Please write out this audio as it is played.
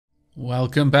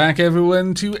Welcome back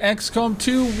everyone to XCOM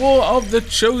 2 War of the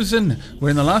Chosen, where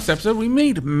in the last episode we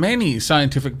made many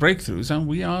scientific breakthroughs and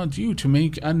we are due to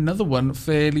make another one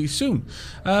fairly soon.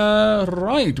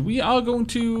 Right, we are going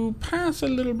to pass a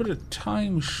little bit of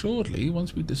time shortly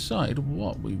once we decide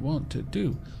what we want to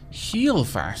do. Heal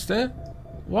faster?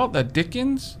 What the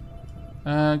dickens?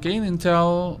 Gain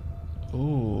intel.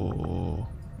 Ooh.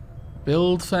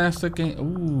 Build faster, gain.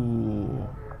 Ooh.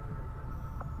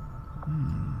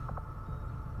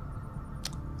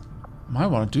 Might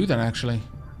want to do that actually.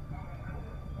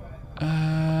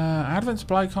 Advent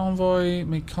supply convoy,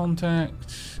 make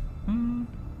contact. I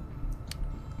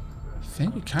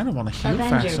think we kind of want to heal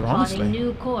faster, honestly.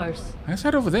 New course. Let's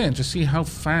head over there and just see how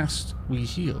fast we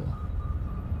heal.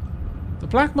 The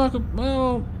black market,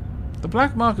 well, the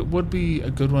black market would be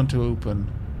a good one to open.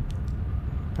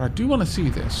 But I do want to see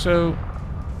this. So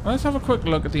let's have a quick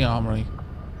look at the armory.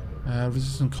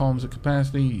 Resistant comms at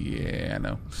capacity. Yeah,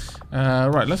 no.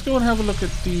 Right, let's go and have a look at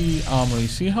the armory.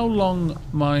 See how long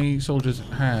my soldiers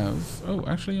have. Oh,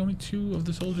 actually, only 2 of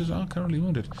the soldiers are currently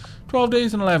wounded. 12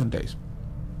 days and 11 days.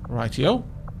 Rightio.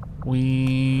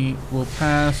 We will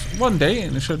pass 1 day,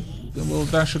 and it should. Well,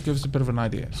 that should give us a bit of an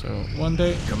idea. So 1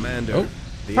 day. Commander. Oh,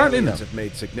 the aliens have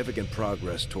made significant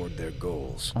progress toward their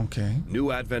goals. Okay.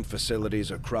 New Advent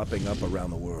facilities are cropping up around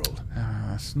the world.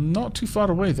 It's not too far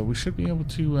away, though. We should be able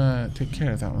to take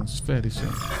care of that one fairly soon.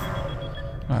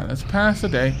 Alright, let's pass the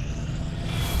day.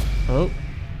 Oh.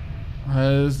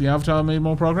 Has the Avatar made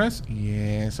more progress?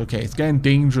 Yes, okay. It's getting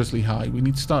dangerously high. We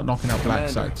need to start knocking out black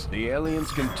sites. The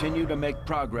aliens continue to make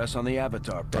progress on the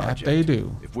Avatar project. That they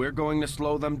do. If we're going to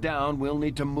slow them down, we'll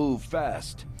need to move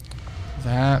fast.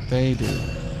 That they do.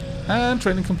 And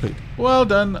training complete. Well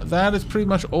done. That is pretty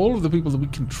much all of the people that we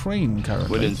can train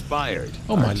currently. When inspired,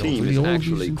 oh my our team lord, is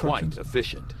actually quite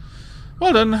efficient.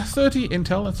 Well done. 30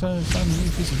 intel. That's a new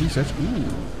piece of research. Ooh.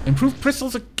 Improved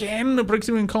pistols again. A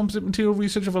breakthrough in composite material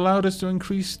research have allowed us to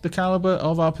increase the caliber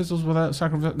of our pistols without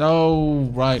sacrifice. No,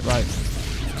 right.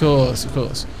 Of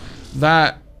course.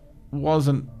 That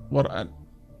wasn't what I...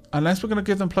 Unless we're going to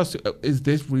give them +2. Oh, is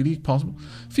this really possible?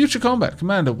 Future combat.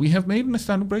 Commander, we have made an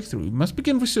astounding breakthrough. We must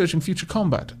begin researching future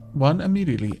combat. 1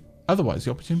 immediately. Otherwise,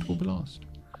 the opportunity will be lost.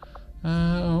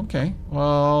 Okay.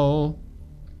 Well,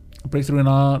 a breakthrough in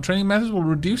our training methods will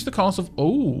reduce the cost of...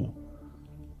 Oh.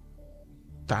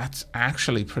 That's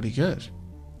actually pretty good.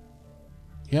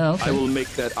 Yeah, okay. I will make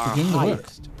that our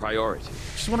highest priority.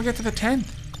 Just want to get to the 10th.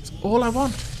 That's all I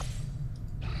want.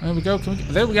 There we go.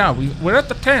 There we are. We're at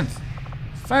the 10th.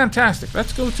 Fantastic.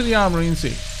 Let's go to the armory and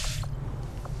see.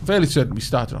 Fairly certain we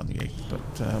started on the 8th, but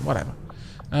whatever.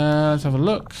 Let's have a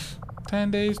look.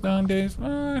 10 days, 9 days.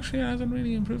 Well, actually, it hasn't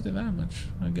really improved it that much,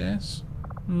 I guess.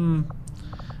 I mean,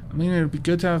 it would be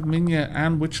good to have Minya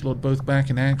and Witchlord both back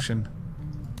in action.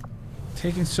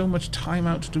 Taking so much time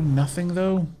out to do nothing,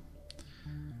 though.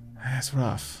 That's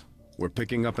rough. We're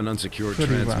picking up an unsecured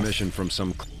Pretty transmission rough. from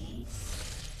some...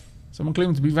 Someone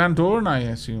claiming to be Van Doren, I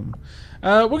assume.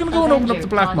 We're going to go and open up the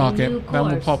black market. Then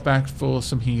we'll pop back for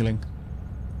some healing.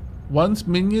 Once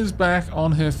Minya's back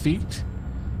on her feet,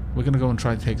 we're going to go and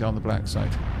try to take down the black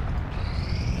site.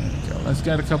 There we go. Let's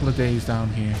get a couple of days down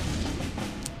here.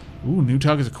 Ooh, new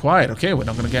targets acquired. Okay, we're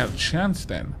not going to get a chance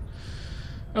then.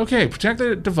 Okay, protect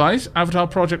the device. Avatar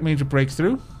project major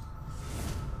breakthrough.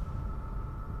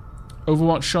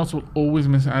 Overwatch shots will always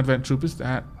miss Advent troopers.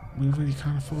 That we really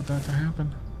can't afford that to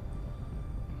happen.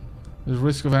 There's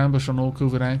risk of ambush on all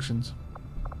covert actions.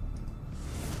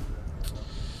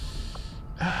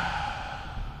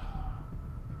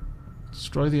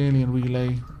 Destroy the alien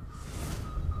relay.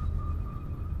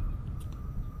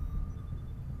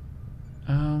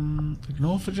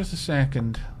 Ignore for just a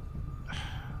second.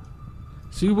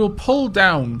 So you will pull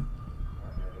down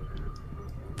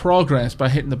progress by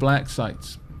hitting the black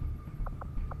sites.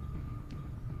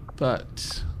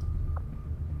 But...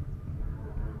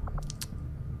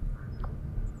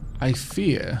 I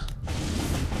fear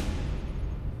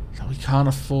that we can't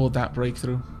afford that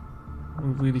breakthrough. We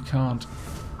really can't.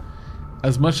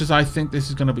 As much as I think this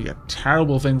is going to be a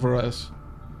terrible thing for us.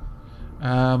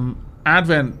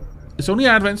 Advent. It's only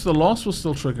Advent, so the loss will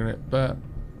still trigger it, but...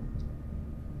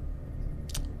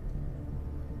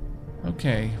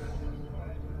 Okay.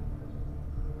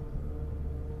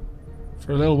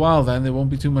 For a little while then, there won't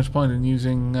be too much point in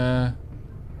using...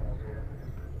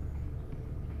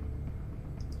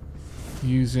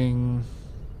 using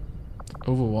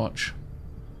Overwatch.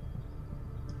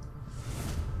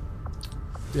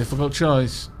 Difficult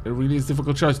choice. It really is a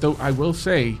difficult choice. Though I will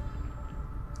say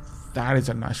That is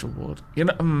a nice reward. You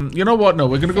know what? No,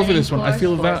 we're going to go for this one. I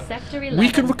feel that we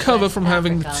can recover from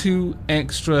having 2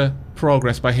 extra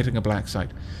progress by hitting a black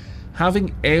site.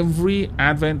 Having every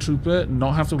Advent Trooper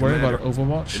not have to worry about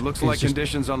Overwatch. It looks like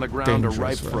conditions on the ground are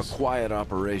ripe for a quiet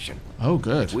operation. Oh,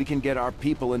 good. If we can get our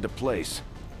people into place,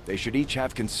 they should each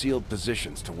have concealed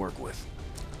positions to work with.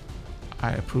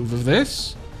 I approve of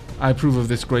this. I approve of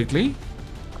this greatly.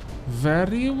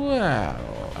 Very well.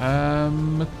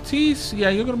 Matisse, yeah,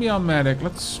 you're going to be our medic.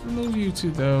 Let's move you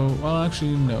two, though. Well,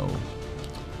 actually, no.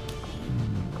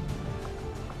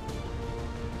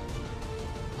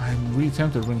 I'm really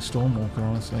tempted to bring Stormwalker,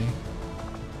 honestly,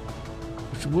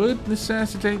 which would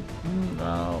necessitate.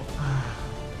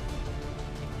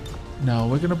 No,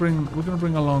 we're gonna bring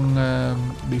along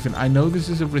Leafin. I know this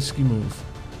is a risky move.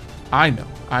 I know.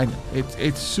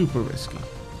 It's super risky.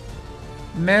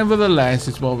 Nevertheless,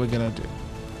 it's what we're gonna do.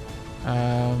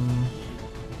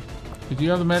 Did you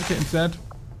have the medkit instead?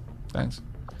 Thanks.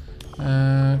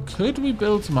 Could we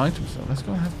build some items though? Let's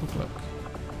go and have a quick look.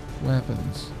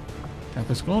 Weapons.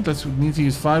 Episcode. Let's need to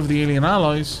use 5 of the alien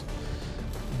alloys,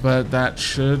 but that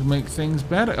should make things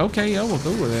better. Okay, yeah, we'll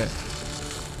go with it.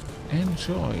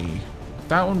 Enjoy.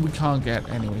 That one we can't get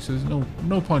anyway, so there's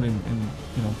no point in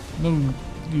no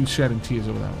use shedding tears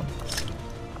over that one.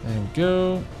 There we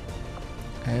go.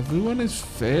 Everyone is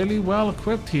fairly well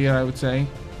equipped here, I would say.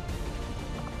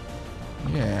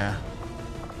 Yeah,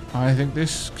 I think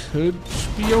this could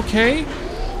be okay.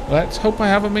 Let's hope I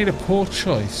haven't made a poor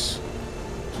choice.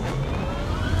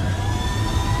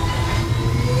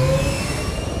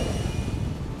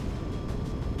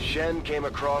 Shen came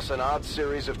across an odd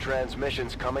series of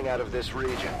transmissions coming out of this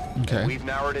region. Okay. We've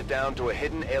narrowed it down to a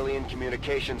hidden alien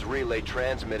communications relay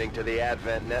transmitting to the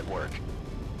Advent network.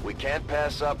 We can't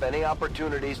pass up any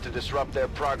opportunities to disrupt their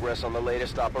progress on the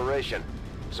latest operation,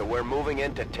 so we're moving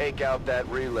in to take out that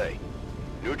relay.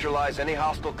 Neutralize any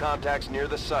hostile contacts near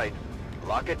the site,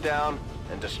 lock it down,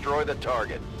 and destroy the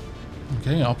target.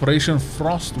 Okay, Operation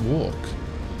Frostwalk.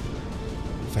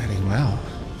 Very well.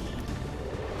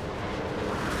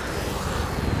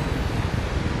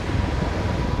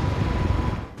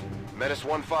 Menace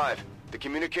 1-5, the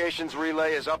communications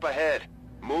relay is up ahead.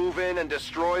 Move in and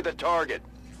destroy the target.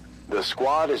 The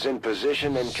squad is in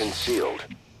position and concealed.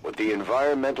 With the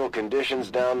environmental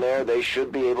conditions down there, they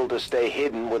should be able to stay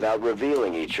hidden without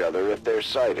revealing each other if they're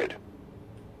sighted.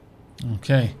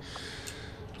 Okay.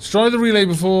 Destroy the relay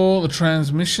before the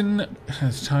transmission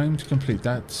has time to complete.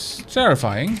 That's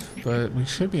terrifying, but we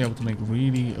should be able to make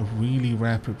really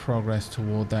rapid progress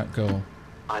toward that goal.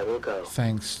 I will go.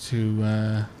 Thanks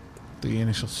to the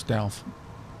initial stealth.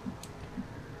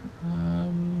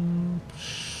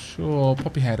 Sure,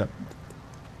 pop your head up.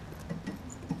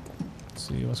 Let's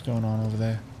see what's going on over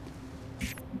there.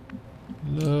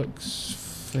 Looks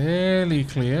fairly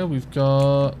clear. We've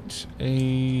got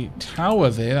a tower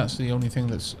there. That's the only thing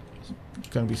that's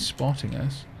going to be spotting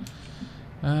us.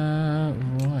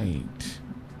 Right.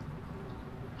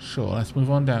 Sure, let's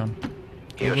move on down.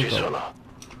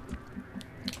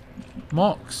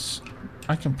 Mox,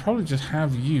 I can probably just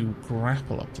have you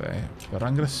grapple up there, but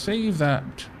I'm going to save that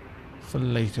for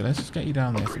later. Let's just get you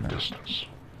down there for now.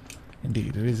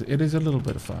 Indeed, it is a little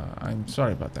bit far. I'm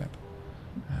sorry about that.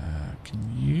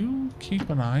 Can you keep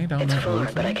an eye down that road?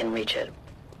 It's far, but I can reach it.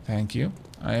 Thank you.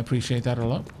 I appreciate that a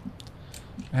lot.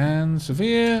 And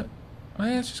Severe,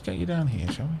 let's just get you down here,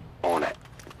 shall we? On it.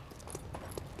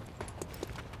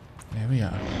 There we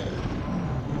are.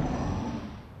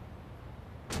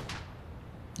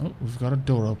 Oh, we've got a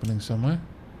door opening somewhere.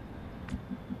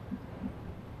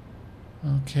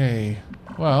 Okay,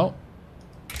 well,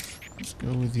 let's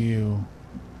go with you.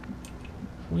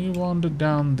 If we wander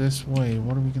down this way,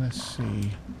 what are we going to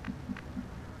see?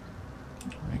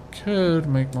 I could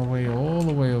make my way all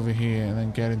the way over here and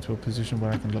then get into a position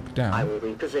where I can look down. I will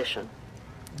reposition.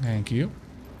 Thank you.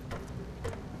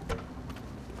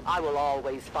 I will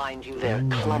always find you there.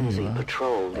 Oh, Clumsy there you are.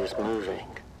 patrol is moving.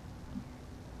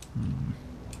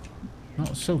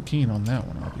 Not so keen on that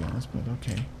one, I'll be honest, but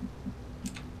okay.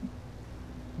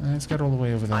 Let's get all the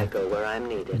way over there. I go where I'm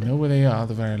We needed. know where they are, at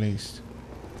the very least.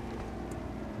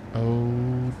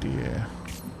 Oh dear.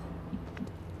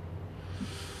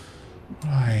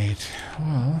 Right,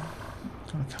 well,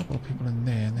 got a couple of people in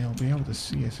there, and they'll be able to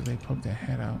see us if they poke their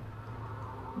head out.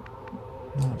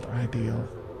 Not ideal.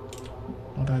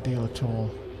 Not ideal at all.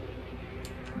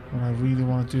 What I really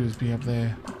want to do is be up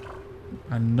there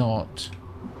and not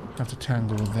have to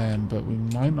tangle with them, but we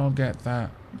might not get that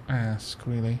ask,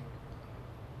 really.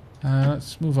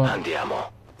 Let's move on. Andiamo.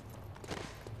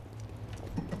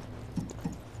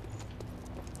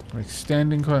 We're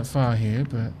extending quite far here,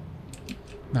 but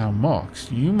Now,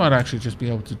 Mox, you might actually just be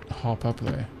able to hop up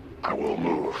there. I will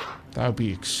move. That would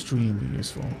be extremely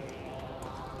useful.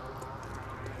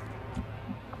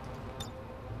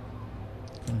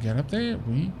 Can we get up there?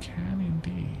 We can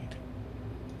indeed.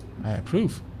 I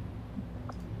approve.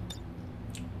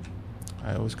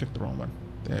 I always click the wrong one.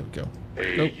 There we go.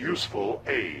 A useful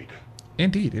aid.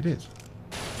 Indeed, it is.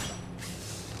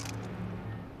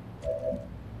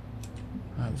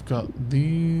 I've got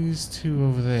these two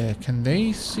over there. Can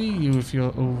they see you if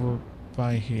you're over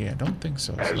by here? I don't think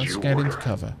so. So let's get into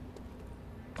cover.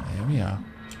 There we are.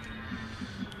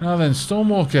 Now then,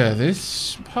 Stormwalker,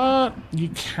 this part you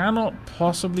cannot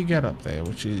possibly get up there,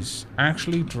 which is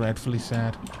actually dreadfully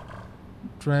sad.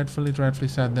 Dreadfully, dreadfully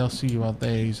sad. They'll see you out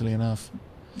there easily enough.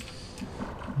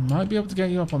 Might be able to get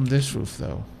you up on this roof,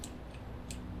 though.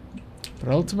 But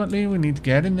ultimately, we need to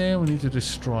get in there. We need to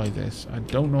destroy this. I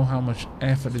don't know how much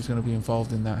effort is going to be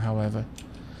involved in that, however.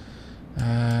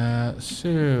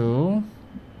 So...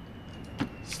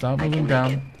 start moving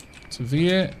down.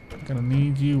 Severe, I'm going to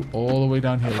need you all the way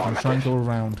down here. We're going to try and go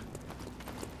around.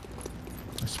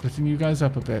 I'm splitting you guys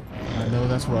up a bit. I know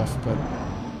that's rough, but...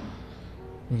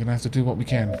 we're going to have to do what we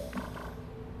can.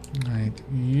 Right,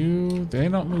 you... they're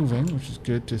not moving, which is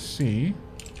good to see.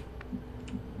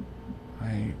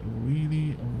 I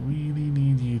really, really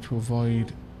need you to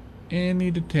avoid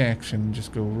any detection.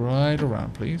 Just go right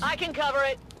around, please. I can cover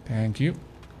it. Thank you.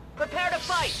 Prepare to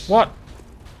fight. What?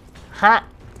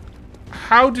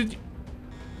 How did you...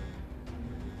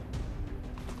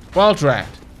 well, drat.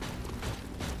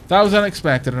 That was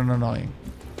unexpected and annoying.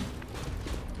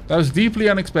 That was deeply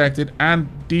unexpected and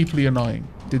deeply annoying.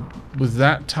 Was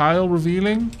that tile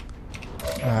revealing?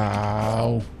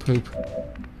 Oh, poop.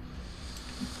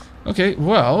 Okay,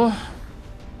 well,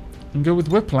 we can go with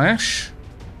Whiplash.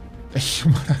 You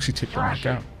might actually take the knock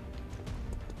out.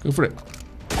 Go for it.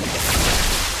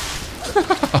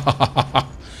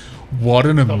 What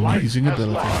an amazing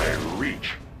ability.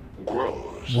 Reach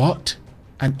grows. What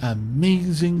an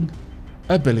amazing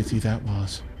ability that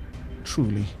was.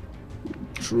 Truly.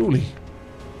 Truly.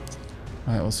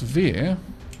 Right, well, Severe.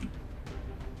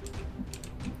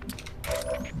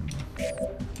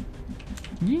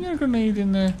 Can you get a grenade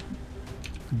in there?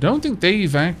 I don't think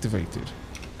they've activated.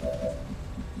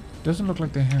 Doesn't look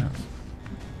like they have.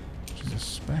 Which is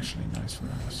especially nice for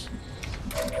us.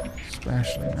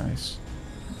 Especially nice.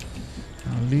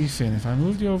 Now, Leafin, if I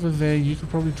moved you over there, you could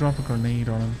probably drop a grenade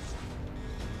on him.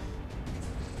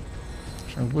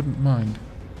 Which I wouldn't mind.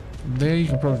 From there, you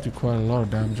can probably do quite a lot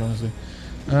of damage, honestly.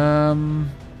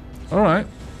 Alright.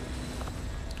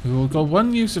 We will go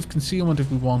one use of concealment if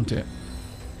we want it.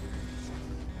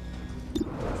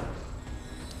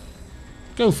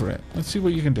 Go for it. Let's see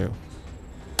what you can do.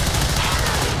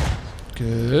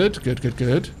 Good, good, good,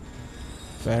 good.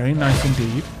 Very nice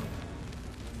indeed.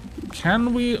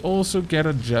 Can we also get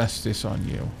a justice on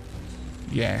you?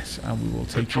 Yes, and we will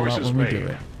take you out when we do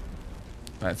it.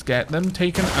 Let's get them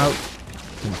taken out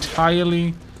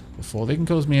entirely before they can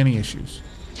cause me any issues.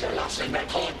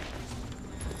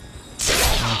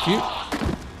 Thank you.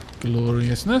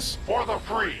 Gloriousness. For the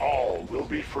free, all will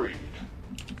be freed.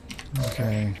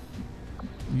 Okay.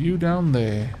 You down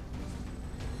there.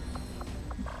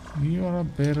 You are a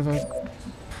bit of a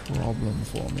problem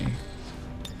for me.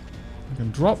 I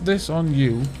can drop this on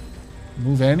you.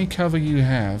 Move any cover you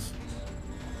have.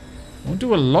 Won't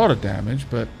do a lot of damage,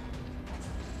 but...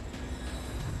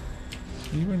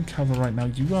 you're in cover right now.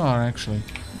 You are, actually.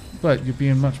 But you'd be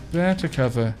in much better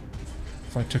cover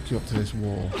if I took you up to this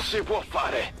wall.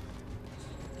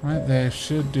 Right there,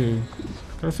 should do.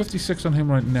 Got a 56 on him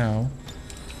right now.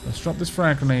 Let's drop this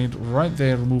frag grenade right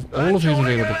there, remove all of his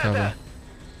available cover.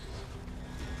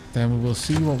 Then we will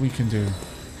see what we can do.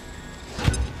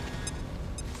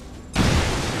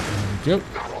 There we go.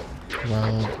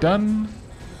 Well done.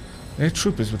 They're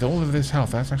troopers with all of this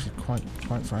health. That's actually quite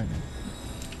frightening.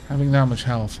 Having that much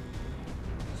health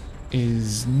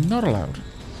is not allowed.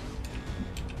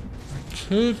 I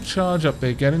could charge up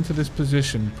there, get into this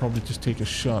position, probably just take a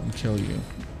shot and kill you.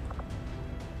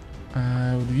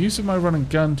 With the use of my run and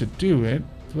gun to do it,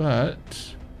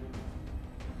 but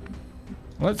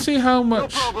let's see how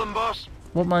much. No problem, boss.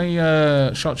 What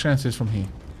my shot chance is from here.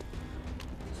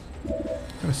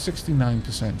 Got a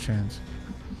 69% chance.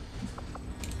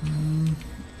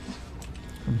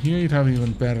 From here you'd have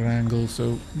even better angle,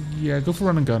 so yeah, go for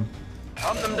run and gun.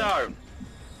 Hunt them down.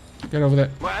 Get over there.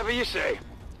 Whatever you say.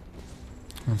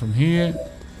 And from here,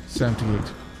 78.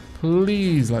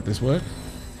 Please let this work.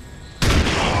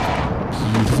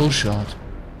 Beautiful shot.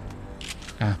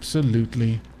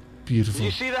 Absolutely beautiful.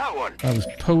 You see that one? That was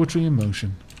poetry in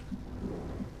motion.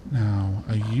 Now,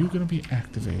 are you going to be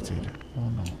activated or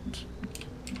not?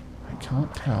 I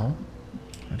can't tell.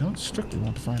 I don't strictly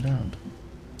want to find out.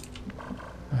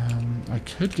 I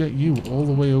could get you all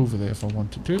the way over there if I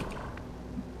wanted to.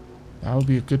 That would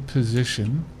be a good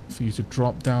position for you to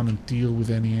drop down and deal with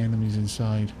any enemies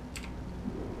inside.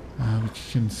 We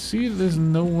can see that there's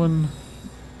no one...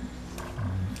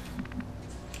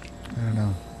 I don't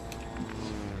know.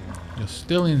 You're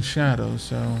still in shadow,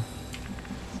 so...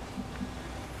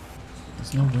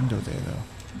 There's no window there, though.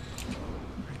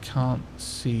 I can't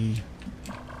see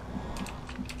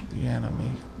the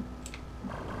enemy.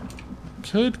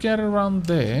 Could get around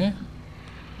there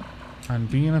and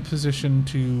be in a position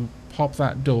to pop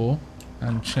that door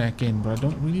and check in, but I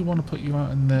don't really want to put you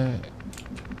out in a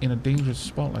dangerous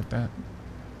spot like that.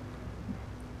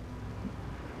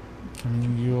 I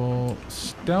mean, you're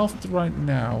stealthed right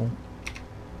now,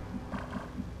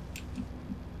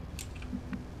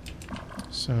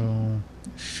 so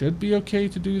should be okay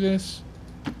to do this.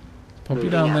 Pop you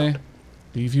down there,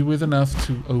 leave you with enough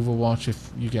to overwatch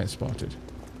if you get spotted.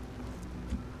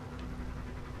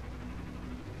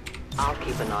 I'll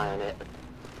keep an eye on it.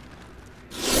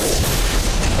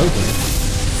 Oh dear.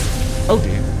 Oh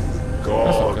dear.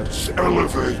 Gods,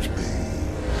 elevate me.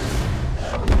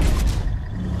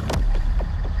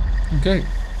 Okay.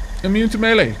 Immune to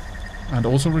melee. And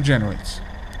also regenerates.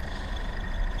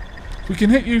 If we can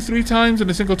hit you 3 times in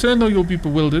a single turn, though, you'll be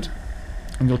bewildered.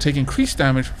 And you'll take increased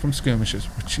damage from skirmishes,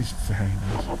 which is very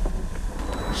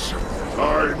nice.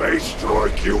 I may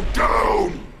strike you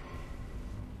down.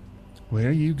 Where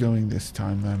are you going this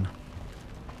time, then?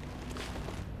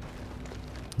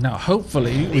 Now,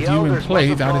 hopefully, with you in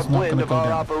play, that is not going to go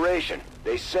down. Operation.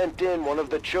 They sent in one of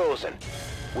the Chosen.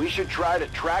 We should try to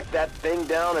track that thing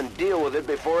down and deal with it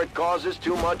before it causes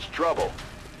too much trouble.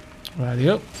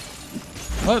 Rightio.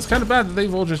 Well, it's kind of bad that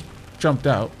they've all just jumped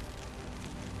out.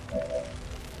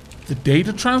 The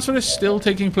data transfer is still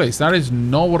taking place. That is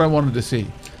not what I wanted to see.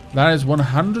 That is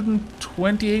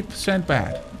 128%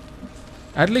 bad.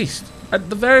 At least. At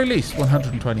the very least,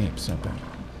 128% bad.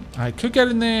 I could get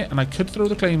in there, and I could throw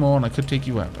the claymore, and I could take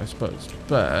you out, I suppose.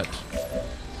 But...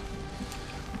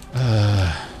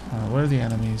 where are the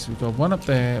enemies? We've got one up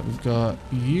there. We've got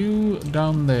you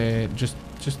down there, just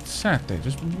sat there,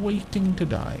 just waiting to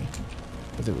die.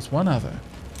 But there was one other.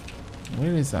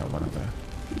 Where is that one other?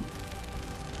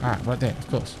 Ah, right there, of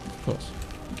course, of course.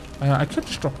 I could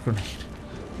just drop a grenade.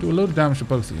 Do a load of damage to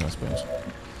both of you, I suppose.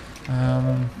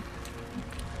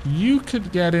 You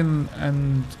could get in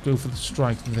and go for the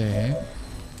strike there.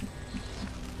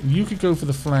 You could go for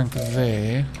the flank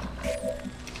there.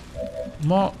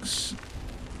 Mox,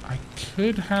 I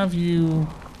could have you...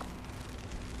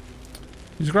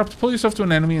 Use grab to pull yourself to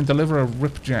an enemy and deliver a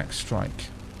ripjack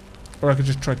strike. Or I could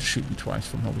just try to shoot you twice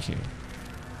from over here.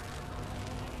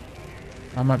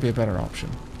 That might be a better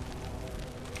option.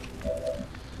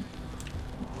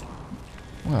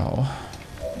 Well...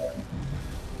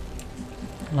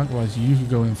 Likewise, you could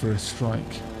go in for a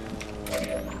strike.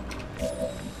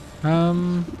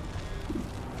 You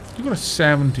got a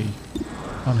 70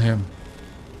 on him.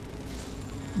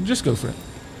 Just go for it.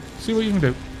 See what you can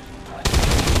do.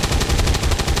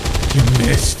 You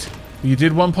missed. You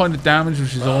did 1 point of damage,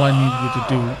 which is all I needed you to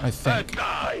do, I think.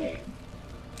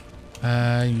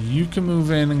 You can move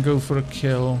in and go for a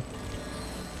kill.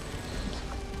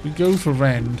 We go for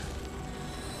rend.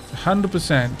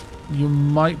 100%. You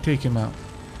might take him out.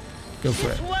 Go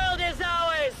for it. This world is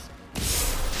ours.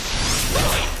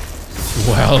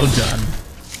 Well done.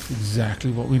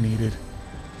 Exactly what we needed.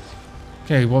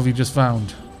 Okay, what have you just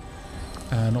found?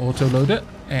 An auto-loader.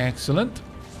 Excellent.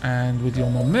 And with your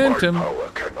momentum,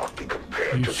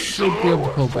 you should be able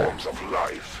to pull back.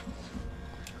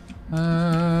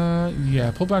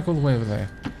 Yeah, pull back all the way over there.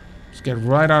 Just get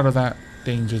right out of that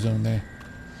danger zone there.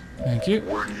 Thank you.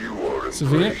 When you are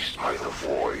Severe. embraced by the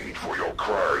void for your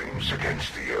crimes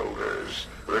against the elders,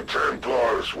 the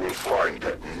Templars will find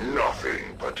that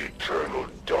nothing but eternal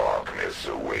darkness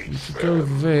awaits You could go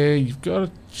them. there. You've got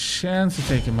a chance to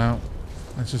take him out.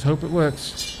 Let's just hope it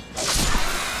works.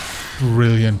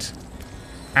 Brilliant.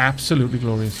 Absolutely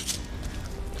glorious.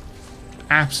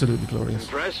 Absolutely glorious.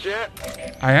 Impressed yet?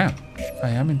 I am. I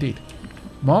am indeed.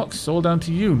 Mox, it's all down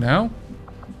to you now.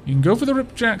 You can go for the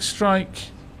Ripjack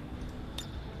Strike.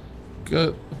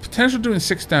 Potential doing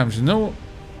 6 damage. There's no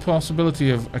possibility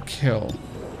of a kill.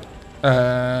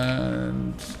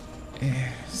 And...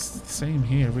 it's the same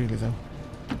here, really, though.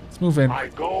 Let's move in. I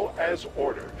go as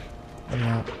ordered.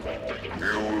 Yeah.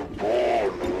 You were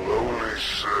born a lowly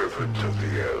servant of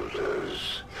the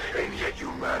elders, and yet you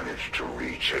managed to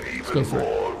reach an go even for it.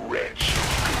 more wretched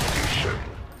condition.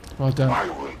 Well done. I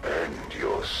will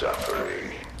your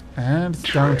suffering. And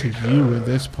it's down to you at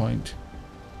this point.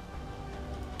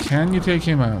 Can you take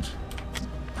him out?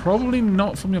 Probably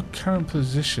not from your current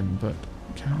position, but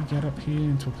can you get up here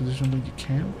into a position where you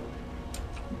can?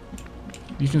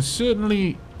 You can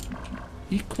certainly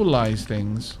equalize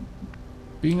things.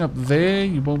 Being up there,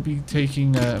 you won't be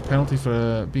taking a penalty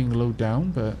for being low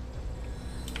down, but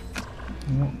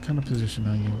what kind of position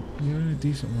are you? You're in a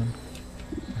decent one,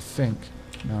 I think.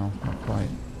 No, not quite.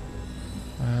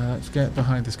 Let's get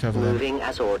behind this cover then. Moving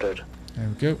as ordered. There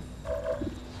we go.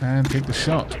 And take the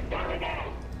shot.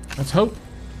 Let's hope.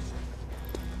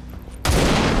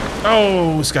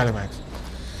 Oh, scallywags.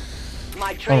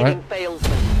 My training fails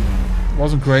me.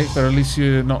 Wasn't great, but at least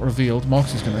you're not revealed.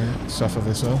 Moxie's gonna suffer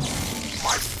this though.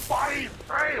 My body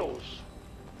fails.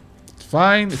 It's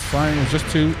fine, it's fine. It was just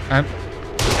two. And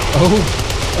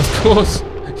oh, of course,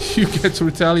 you get to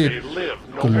retaliate.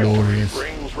 Glorious.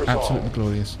 Absolutely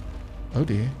glorious. Oh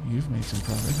dear, you've made some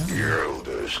progress, haven't you? The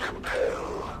elders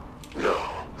compel. No,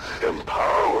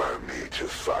 empower me to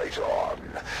fight on.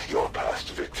 Your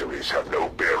past victories have no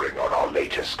bearing on our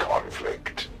latest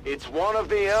conflict. It's one of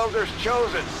the elders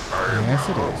chosen. Yes,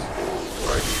 it is.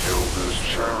 By the elders'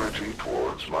 charity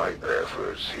towards my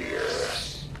efforts here.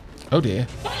 Oh dear.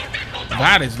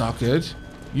 That is not good.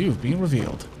 You've been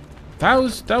revealed. That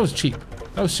was cheap.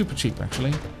 That was super cheap,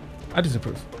 actually. I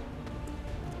disapprove.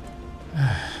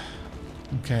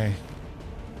 Okay.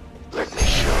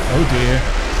 Oh dear.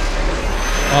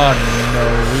 Oh no,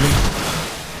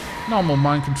 really? Normal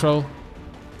mind control.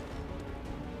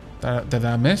 Did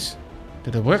I miss?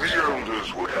 Did it work? The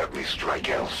elders would have me strike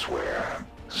elsewhere.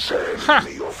 Send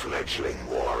me your fledgling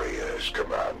warriors,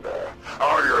 Commander.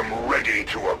 I am ready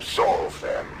to absolve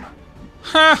them.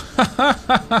 Ha ha ha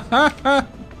ha ha ha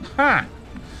ha!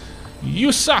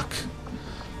 You suck!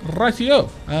 Rightio.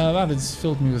 That has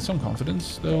filled me with some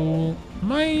confidence, though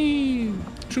my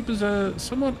troopers are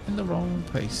somewhat in the wrong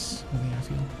place, really, I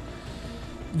feel.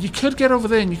 You could get over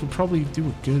there and you could probably do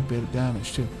a good bit of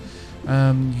damage too.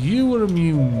 You were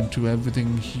immune to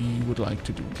everything he would like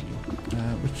to do to you,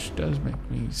 which does make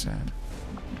me sad.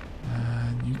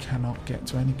 You cannot get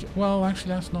to any... Well,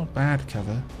 actually, that's not bad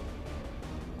cover.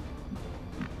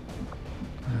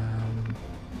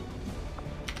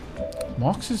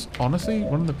 Mox is honestly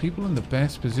one of the people in the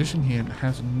best position here and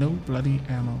has no bloody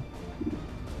ammo.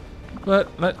 But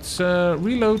let's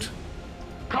reload.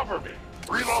 Cover me.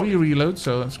 Reload. Free reload,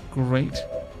 so that's great.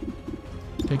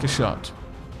 Take a shot.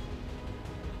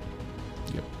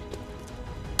 Yep.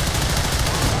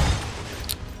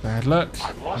 Bad luck.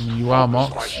 And you are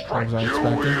Mox, as I You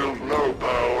expected. wield no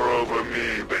power over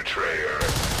me, betrayer.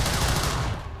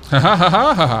 Ha ha ha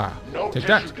ha ha ha! No Take tissue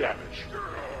that. damage.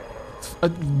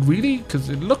 Really? Because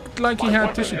it looked like he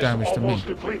had tissue damage to me. Almost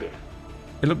depleted.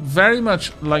 It looked very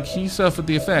much like he suffered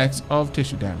the effects of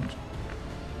tissue damage.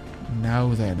 Now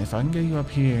then, if I can get you up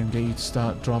here and get you to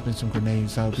start dropping some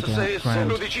grenades, that would be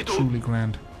grand. Truly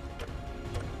grand.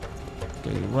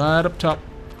 Get you right up top.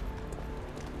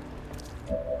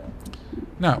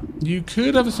 Now, you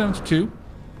could have a 72. You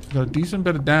got a decent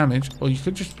bit of damage, or you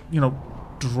could just, you know,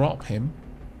 drop him.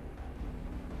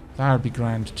 That would be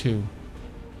grand too.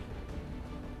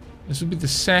 This would be the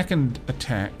second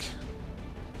attack.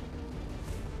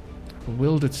 A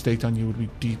wielded state on you would be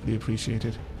deeply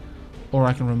appreciated. Or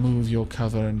I can remove your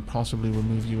cover and possibly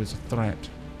remove you as a threat.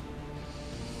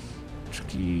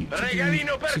 Tricky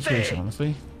situation,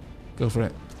 honestly. Go for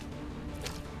it.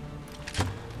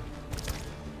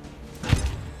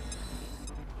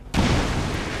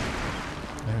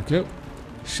 There we go.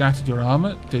 Shattered your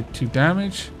armor, did 2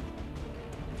 damage.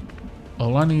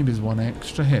 All I need is 1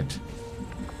 extra hit.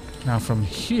 Now from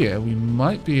here, we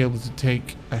might be able to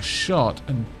take a shot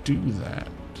and do that.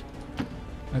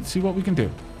 Let's see what we can do.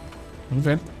 Move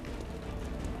in.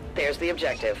 There's the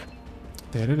objective.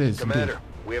 There it is. Commander,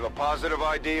 indeed. we have a positive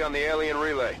ID on the alien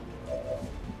relay.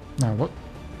 Now what?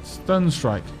 Stun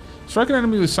strike. Strike an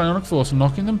enemy with psionic force,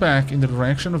 knocking them back in the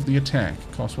direction of the attack.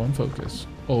 Cost 1 focus.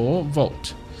 Or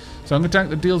Vault. So an attack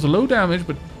that deals low damage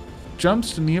but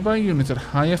jumps to nearby units at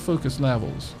higher focus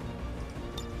levels.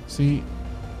 See...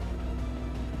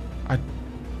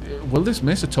 Will this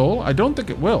miss at all? I don't think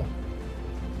it will.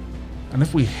 And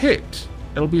if we hit,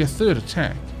 it'll be a 3rd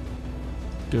attack.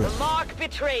 Do it. The mark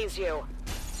betrays you.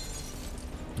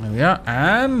 There we are.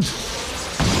 And...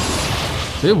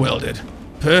 bewildered.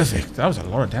 Perfect. That was a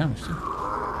lot of damage too.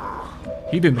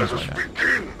 He didn't enjoy that.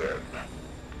 Begin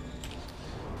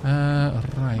then.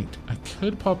 Right. I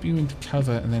could pop you into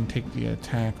cover and then take the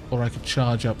attack. Or I could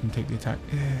charge up and take the attack.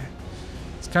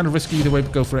 It's kind of risky either way,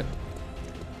 but go for it.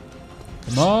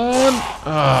 Come on!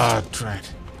 Ah,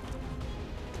 drat.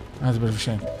 That's a bit of a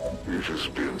shame. It has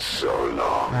been so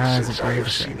long since I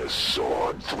have seen a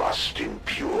sword thrust in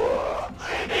pure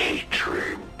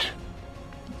hatred.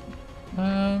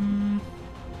 I mean,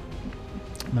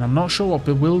 I'm not sure what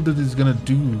Bewildered is going to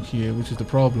do here, which is the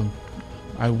problem.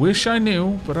 I wish I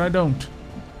knew, but I don't.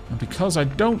 And because I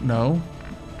don't know,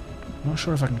 I'm not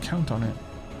sure if I can count on it.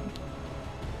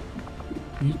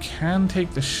 You can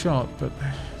take the shot, but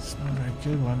it's not a very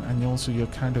good one. And also, you're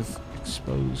kind of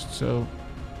exposed, so...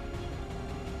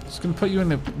 It's going to put you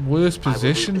in a worse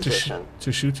position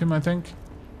to shoot him, I think.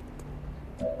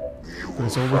 But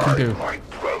that's all we can do.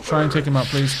 Try and take him out,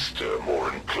 please.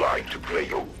 More inclined to play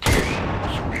your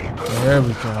games, Reaper. There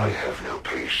we go. I have no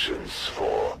patience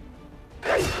for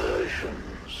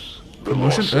diversions.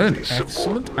 Promotion earned.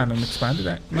 Excellent. And an expanded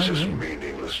magazine. It's as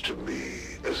meaningless to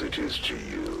me as it is to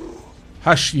you.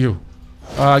 Hush you.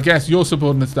 I guess your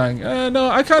subordinate's dying. No,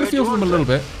 I kind of feel for them a little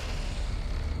bit.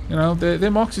 You know, they're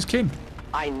Mox's kin.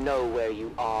 I know where you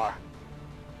are.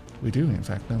 We do, in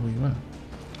fact, know where you are.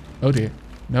 Oh dear.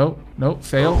 No, no,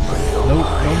 fail. No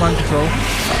mind control.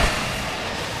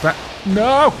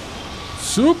 No!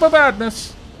 Super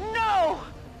badness! No!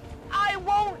 I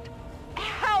won't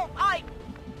help!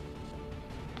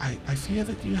 I fear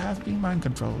that you have been mind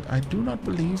controlled. I do not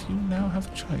believe you now have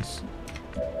a choice.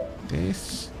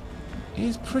 This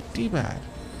is pretty bad.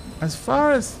 As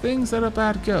far as things that are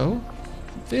bad go,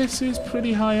 this is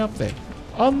pretty high up there.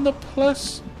 On the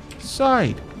plus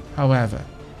side, however,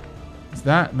 is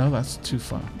that... No, that's too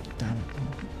far. Damn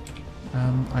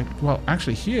it. Well,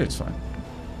 actually, here it's fine.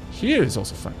 Here is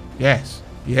also fine. Yes.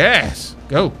 Yes.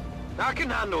 Go. I can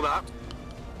handle that.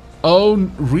 Oh,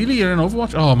 really? You're in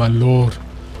Overwatch? Oh, my lord.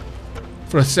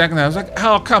 For a second I was like,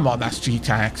 oh, come on, that's cheat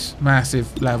hacks.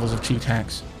 Massive levels of cheat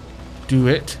hacks. Do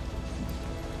it.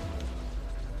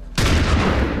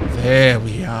 There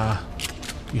we are.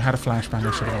 You had a flashbang,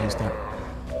 I should have used that.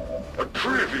 A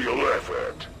trivial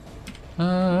effort.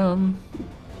 No.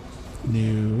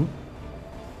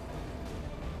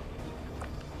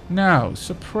 Now,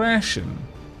 suppression.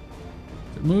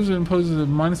 It moves and imposes a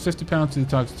minus 50 pounds to the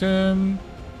target's turn.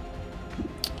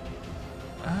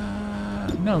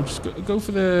 No, just go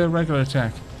for the regular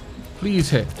attack. Please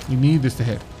hit. We need this to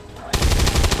hit.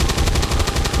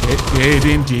 It did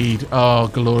indeed. Oh,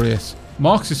 glorious.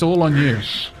 Mox, it's all on you.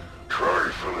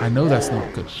 I know that's not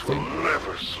a good thing. You have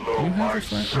a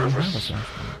flash. You have a flash.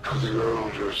 The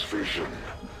Elder's vision.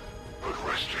 But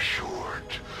rest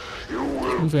assured, you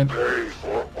will move in. pay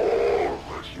for all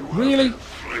that you really? have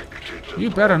inflicted. You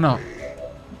better not.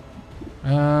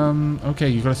 Okay,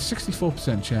 you've got a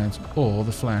 64% chance, or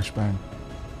the flashbang,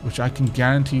 which I can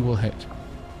guarantee will hit.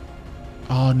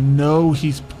 Oh no,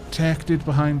 he's protected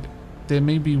behind. There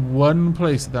may be one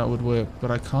place that would work,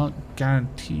 but I can't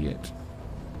guarantee it.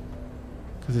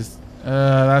 Because it's...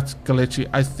 that's glitchy.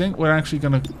 I think we're actually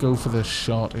going to go for the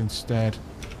shot instead.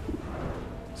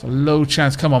 It's a low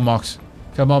chance. Come on, Mox.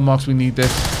 Come on, Mox. We need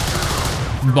this.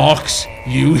 Mox,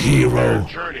 you hero.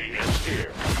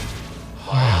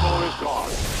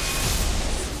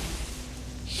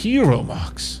 Hero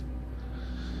Mox.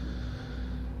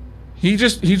 He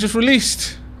just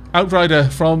released Outrider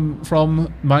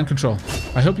from mind control.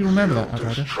 I hope you remember that,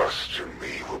 Outrider. Trust in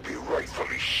me will be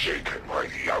rightfully shaken by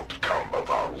the outcome of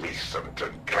our recent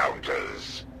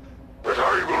encounters. But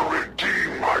I will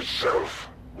redeem myself.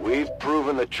 We've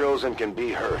proven the Chosen can be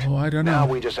hurt. Oh, I don't know. Now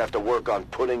we just have to work on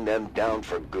putting them down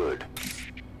for good.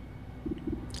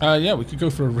 Yeah, we could go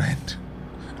for a rent.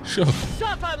 Sure.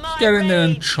 Let's get in there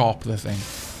and chop the thing.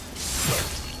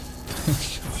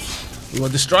 We will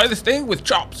destroy this thing with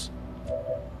chops.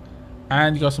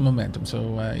 And you got some momentum,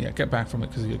 so yeah, get back from it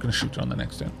because you're going to shoot her on the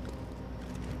next turn.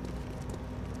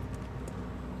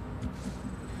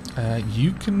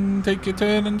 You can take your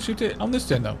turn and shoot it on this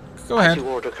turn, though. Go ahead.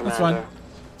 That's fine.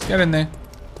 Get in there.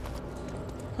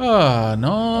 Ah,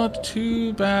 not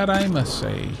too bad, I must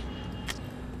say.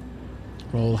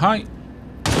 Roll high.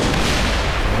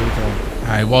 There we go.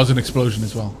 It was an explosion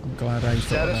as well. I'm glad I thought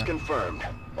Status that. confirmed.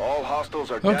 All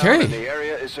hostiles are down and the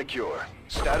area is secure.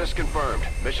 Status confirmed.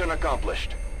 Mission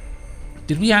accomplished.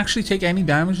 Did we actually take any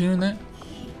damage during that?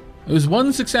 It was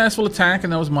one successful attack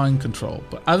and that was mind control.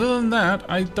 But other than that,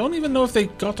 I don't even know if they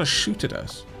got to shoot at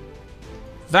us.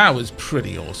 That was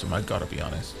pretty awesome, I gotta be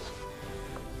honest.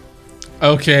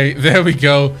 Okay, there we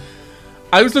go.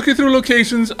 I was looking through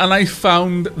locations and I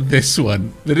found this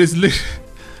one. That is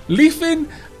Leafin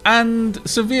and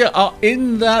Severe are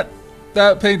in that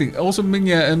painting. Also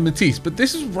Minya and Matisse. But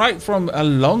this is right from a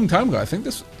long time ago. I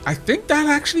think that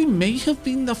actually may have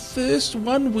been the first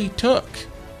one we took.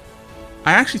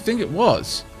 I actually think it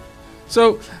was.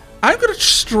 So I'm gonna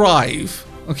strive,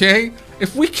 okay?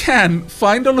 if we can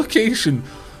find a location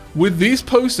with these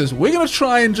posters, we're going to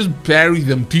try and just bury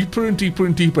them deeper and deeper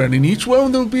and deeper. And in each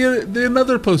one, there'll be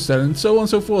another poster, and so on and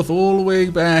so forth, all the way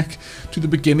back to the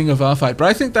beginning of our fight. But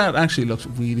I think that actually looks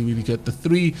really, really good. The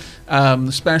three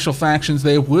special factions,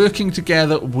 they're working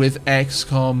together with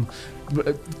XCOM,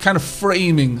 kind of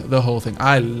framing the whole thing.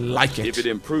 I like it. If it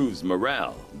improves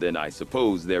morale, then I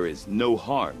suppose there is no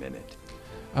harm in it.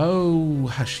 Oh,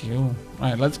 hush you.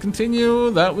 Alright, let's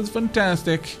continue. That was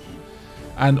fantastic.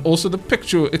 And also the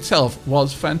picture itself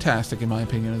was fantastic in my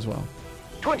opinion as well.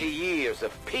 20 years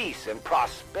of peace and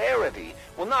prosperity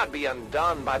will not be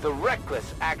undone by the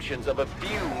reckless actions of a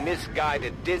few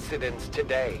misguided dissidents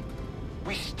today.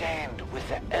 We stand with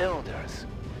the elders.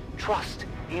 Trust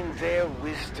in their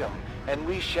wisdom, and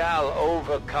we shall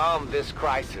overcome this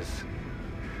crisis.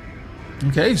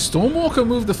 Okay, Stormwalker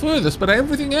moved the furthest, but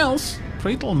everything else,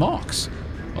 Praetor Mox.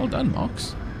 Well done,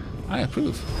 Mox. I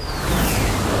approve.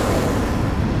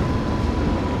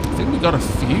 I think we got a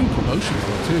few promotions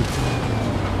there too.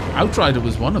 Outrider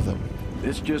was one of them.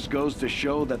 This just goes to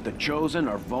show that the Chosen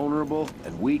are vulnerable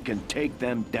and we can take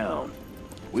them down.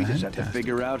 We just have to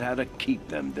figure out how to keep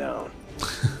them down.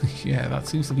 Yeah, that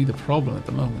seems to be the problem at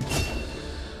the moment.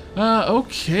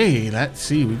 Okay, let's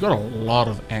see. We've got a lot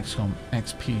of XCOM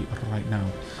XP right now.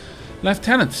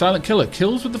 Lieutenant, Silent Killer.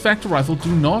 Kills with the Vector Rifle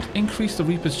do not increase the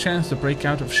Reaper's chance to break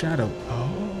out of Shadow.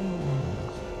 Oh.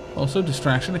 Also,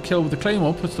 Distraction. A kill with the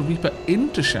Claymore puts the Reaper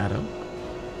into Shadow.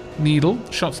 Needle.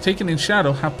 Shots taken in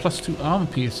Shadow have +2 armor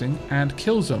piercing and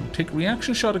kill zone. Take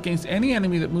reaction shot against any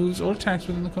enemy that moves or attacks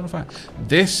within the cone of fire.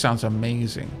 This sounds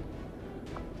amazing.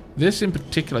 This in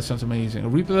particular sounds amazing. A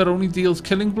Reaper that only deals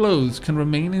killing blows can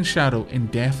remain in Shadow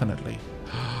indefinitely.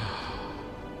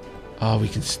 Oh, we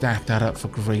can stack that up for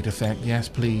great effect. Yes,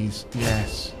 please.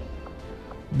 Yes.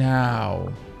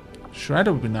 Now,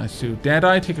 Shredder would be nice too.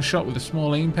 Deadeye, take a shot with a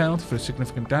small aim penalty for a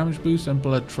significant damage boost, and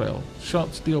Blood Trail.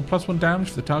 Shots deal +1 damage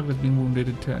if the target has been wounded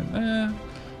in turn.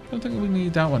 Don't think we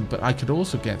need that one, but I could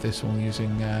also get this one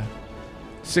using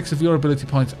 6 of your ability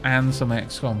points and some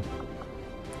XCOM.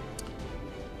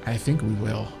 I think we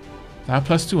will. That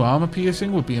 +2 armor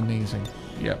piercing would be amazing.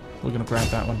 Yep, we're going to grab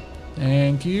that one.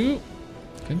 Thank you.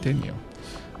 Continue.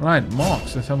 Right,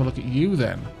 Mox, let's have a look at you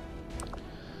then.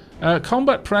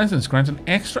 Combat Presence grants an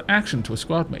extra action to a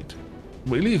squad mate.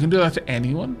 Really? You can do that to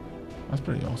anyone? That's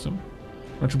pretty awesome.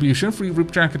 Retribution, free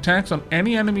Ripjack attacks on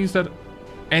any enemies that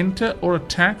enter or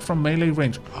attack from melee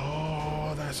range.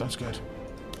 Oh, that sounds good.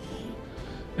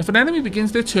 If an enemy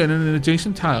begins their turn in an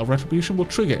adjacent tile, Retribution will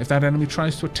trigger if that enemy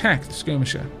tries to attack the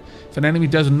skirmisher. If an enemy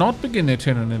does not begin their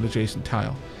turn in an adjacent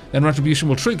tile, then Retribution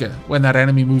will trigger when that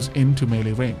enemy moves into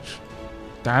melee range.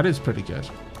 That is pretty good.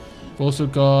 We've also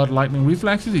got Lightning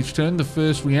Reflexes. Each turn, the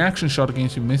first reaction shot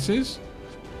against you misses.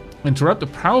 Interrupt, a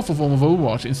powerful form of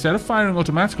Overwatch. Instead of firing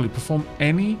automatically, perform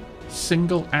any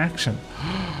single action.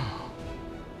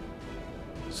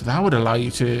 So that would allow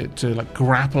you to like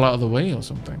grapple out of the way or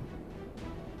something.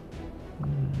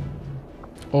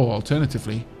 Or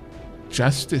alternatively,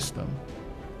 Justice them.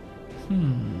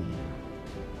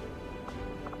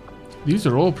 These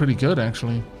are all pretty good,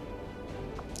 actually.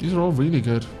 These are all really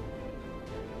good.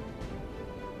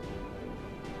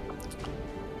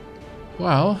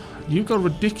 Well, you've got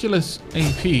ridiculous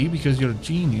AP because you're a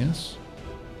genius.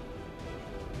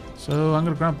 So I'm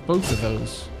going to grab both of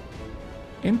those.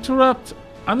 Interrupt.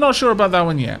 I'm not sure about that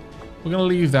one yet. We're going to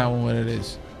leave that one where it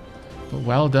is. But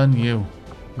well done, you.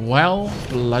 Well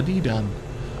bloody done.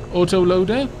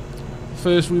 Auto-loader.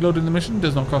 First reload in the mission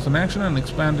does not cost an action, and an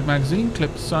expanded magazine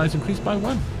clip size increased by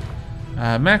 1.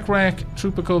 Mech Wreck,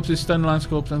 Trooper Corpses, Stun Lance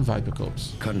Corps, and Viper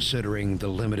Corps. Considering the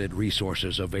limited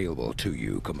resources available to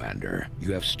you, Commander,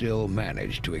 you have still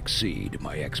managed to exceed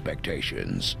my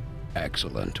expectations.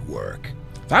 Excellent work.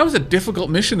 That was a difficult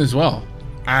mission as well,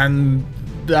 and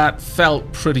that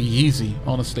felt pretty easy,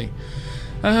 honestly.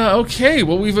 Okay,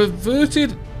 well, we've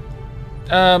averted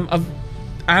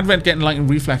Advent getting lightning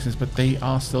reflexes, but they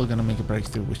are still going to make a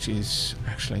breakthrough, which is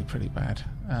actually pretty bad.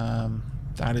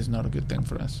 That is not a good thing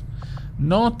for us.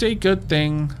 Not a good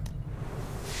thing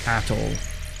at all.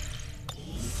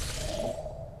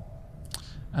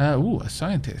 Ooh, a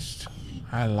scientist.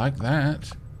 I like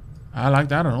that. I like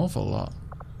that an awful lot.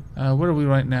 Where are we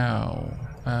right now?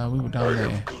 We were down there.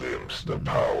 I have glimpsed the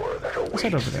power that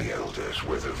awaits the Elders,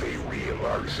 whether they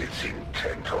realize its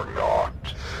intent or not.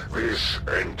 This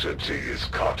entity is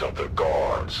cut of the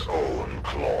gods' own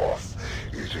cloth.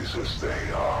 It is as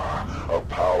they are, a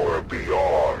power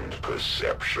beyond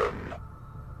perception.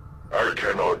 I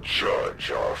cannot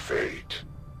judge our fate.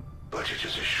 but it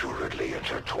is assuredly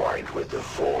intertwined with the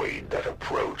void that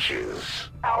approaches.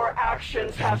 Our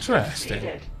actions have Interesting.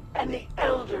 succeeded, and the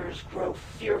elders grow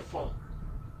fearful.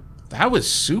 That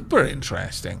was super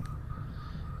interesting.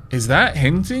 Is that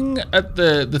hinting at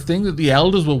the thing that the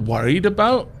elders were worried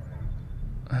about?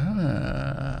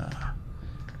 Ah.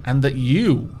 And that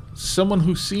you, someone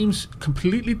who seems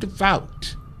completely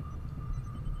devout,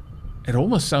 it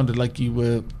almost sounded like you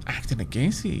were acting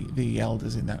against the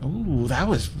elders in that. Ooh, that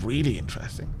was really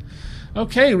interesting.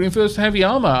 Okay, reinforced heavy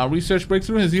armor. Our research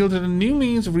breakthrough has yielded a new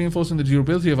means of reinforcing the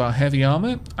durability of our heavy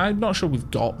armor. I'm not sure we've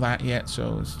got that yet,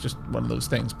 so it's just one of those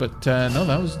things. But no,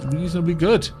 that was reasonably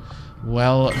good.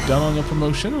 Well done on your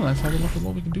promotion. Let's have a look at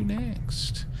what we can do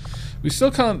next. We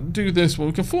still can't do this one.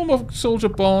 We can form a soldier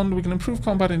bond. We can improve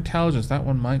combat intelligence. That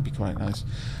one might be quite nice.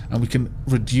 And we can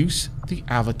reduce the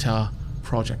avatar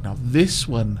project. Now, this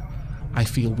one I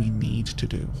feel we need to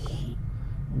do.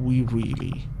 We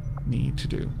really need to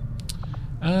do.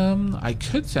 I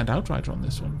could send Outrider on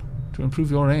this one to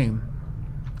improve your aim.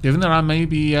 Given that I may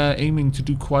be aiming to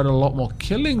do quite a lot more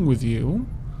killing with you,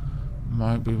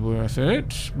 might be worth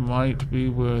it. Might be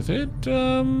worth it.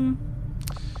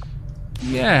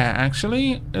 Yeah,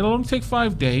 actually, it'll only take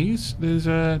 5 days. There's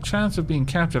a chance of being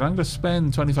captured. I'm going to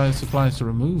spend 25 supplies to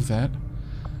remove that.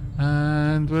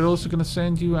 And we're also going to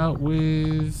send you out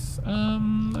with...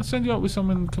 I'll send you out with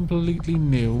someone completely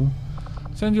new.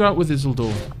 Send you out with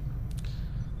Isildur.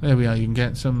 There we are. You can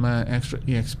get some extra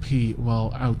EXP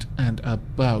while out and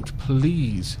about.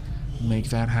 Please make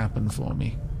that happen for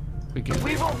me. Begin.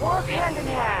 We will work hand in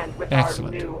hand with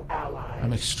Excellent. our new allies.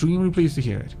 I'm extremely pleased to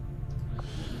hear it.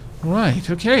 Right,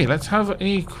 okay, let's have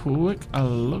a quick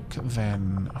look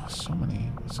then. Oh, so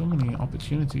many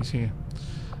opportunities here.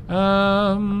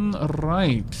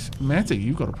 Right. Meta,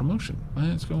 you got a promotion.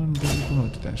 Let's go and get you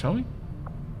promoted then, shall we?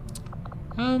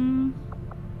 I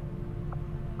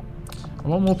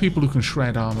want more people who can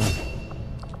shred armor.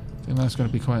 I think that's going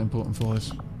to be quite important for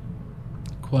us.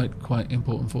 Quite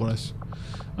important for us.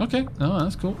 Okay, no,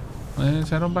 that's cool.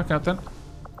 Let's head on back out then.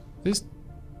 Is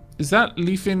that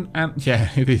leafing and...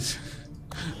 Yeah, it is.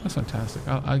 That's fantastic.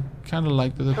 I kind of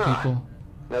like the people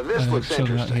Now this looks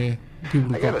chilling out interesting. here.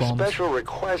 People I who've got got a bombs. special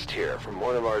request here from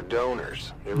one of our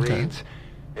donors. It Okay. reads,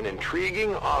 an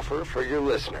intriguing offer for your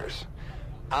listeners.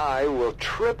 I will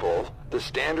triple the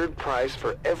standard price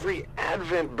for every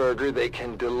Advent burger they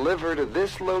can deliver to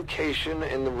this location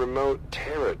in the remote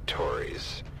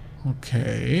territories.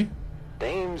 Okay.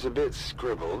 Name's a bit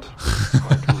scribbled.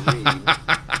 Hard to read.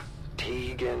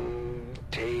 Tegan,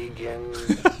 Tilgan,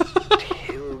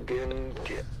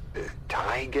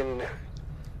 Tigan.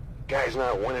 Guy's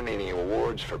not winning any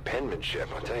awards for penmanship,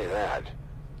 I'll tell you that.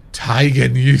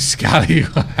 Tigan, you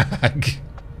scallywag.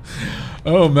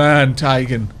 Oh man,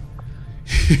 Tigan.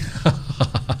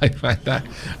 I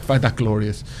find that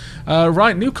glorious.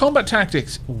 Right, new combat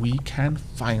tactics. We can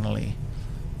finally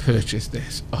purchase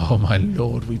this. Oh my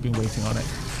lord, we've been waiting on it.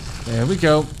 There we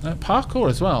go. Parkour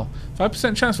as well.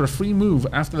 5% chance for a free move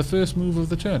after the first move of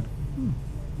the turn.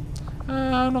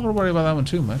 I'm not going to worry about that one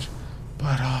too much.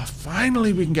 But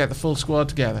finally we can get the full squad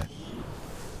together.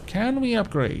 Can we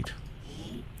upgrade?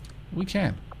 We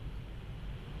can.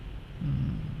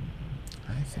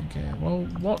 I think... well,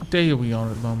 what day are we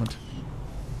on at the moment?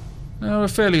 No, we're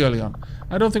fairly early on.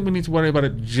 I don't think we need to worry about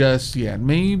it just yet.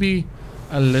 Maybe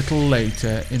a little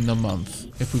later in the month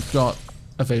if we've got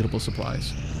available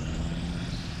supplies.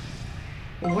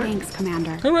 Thanks,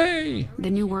 Commander. Hooray!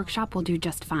 The new workshop will do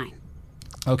just fine.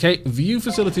 Okay, view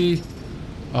facility.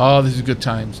 Oh, this is good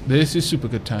times. This is super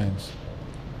good times.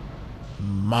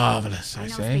 Marvelous, I I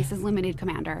know say. space is limited,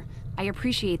 Commander. I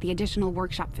appreciate the additional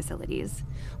workshop facilities.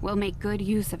 We'll make good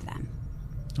use of them.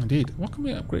 Indeed. What can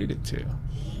we upgrade it to?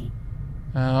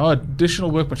 Additional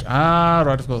workbench. Ah,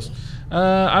 right, of course.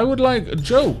 I would like...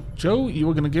 Joe, you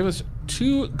were going to give us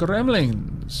 2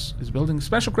 gremlins. Is building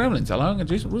special gremlins, allowing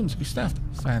adjacent rooms to be staffed.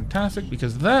 Fantastic,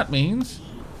 because that means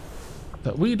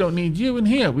that we don't need you in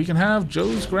here. We can have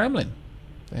Joe's gremlin.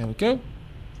 There we go.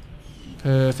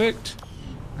 Perfect.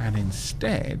 And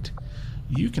instead,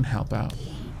 you can help out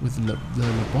with the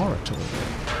laboratory.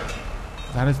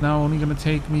 That is now only going to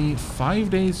take me 5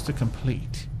 days to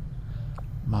complete.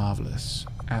 Marvelous.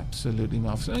 Absolutely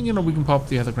marvelous. And you know, we can pop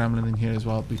the other gremlin in here as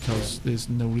well because there's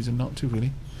no reason not to,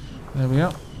 really. There we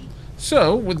are.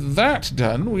 So, with that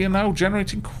done, we are now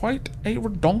generating quite a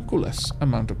redonkulous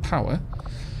amount of power.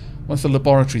 Once the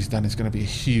laboratory's done, it's going to be a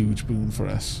huge boon for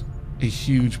us. A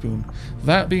huge boon.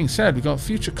 That being said, we've got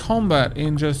future combat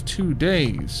in just 2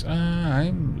 days.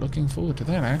 I'm looking forward to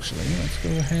that, actually. Let's go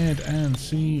ahead and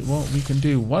see what we can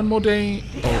do. 1 more day.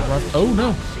 Oh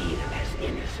no.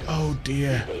 Oh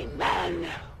dear.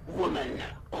 woman,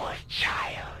 or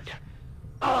child.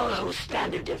 All who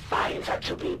stand in defiance are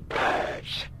to be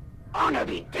purged. Honor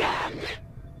be damned.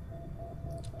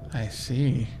 I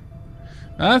see.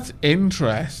 That's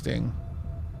interesting.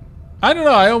 I don't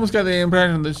know, I almost get the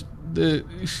impression that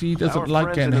she doesn't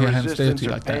like getting her hands dirty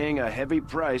like that. Paying a heavy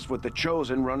price with the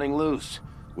Chosen running loose.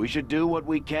 We should do what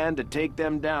we can to take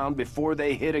them down before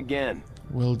they hit again.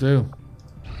 Will do.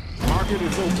 Market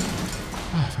is open.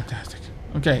 Oh, fantastic.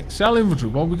 Okay, sell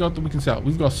inventory. What we got that we can sell?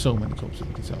 We've got so many corpses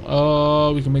we can sell.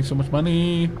 Oh, we can make so much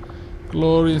money.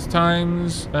 Glorious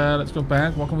times. Let's go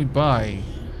back. What can we buy?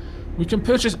 We can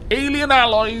purchase alien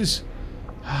alloys.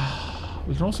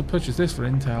 We can also purchase this for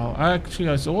intel. Actually,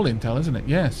 it's all intel, isn't it?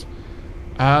 Yes.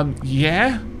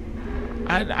 Yeah.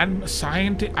 And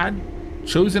scientist and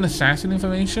chosen assassin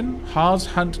information. Haas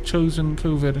hunt chosen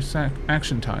covert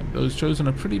action time. Those chosen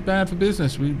are pretty bad for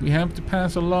business. We have to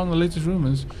pass along the latest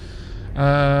rumors.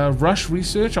 Rush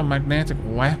research on magnetic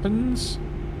weapons.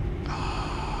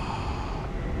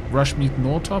 Rush mutant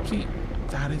autopsy.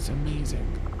 That is amazing.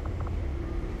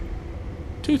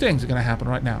 Two things are going to happen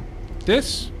right now.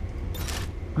 This.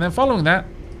 And then following that,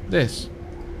 this.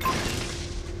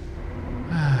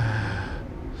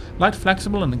 Light,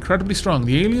 flexible, and incredibly strong.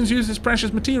 The aliens use this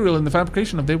precious material in the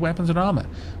fabrication of their weapons and armor.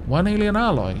 One alien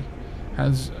alloy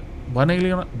has...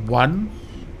 One?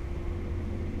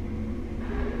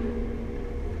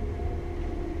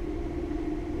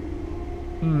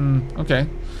 Okay.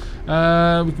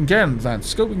 We can get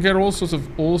advanced scope. We can get all sorts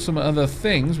of awesome other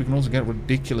things. We can also get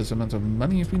ridiculous amounts of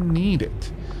money if we need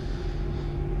it.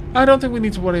 I don't think we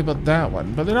need to worry about that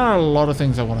one, but there are a lot of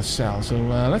things I want to sell, so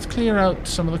let's clear out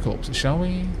some of the corpses, shall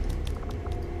we?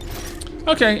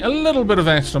 Okay, a little bit of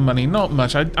extra money, not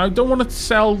much. I don't want to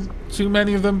sell too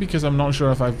many of them because I'm not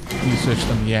sure if I've researched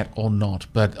them yet or not,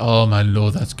 but oh my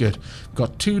lord, that's good. We've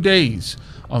got 2 days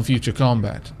on future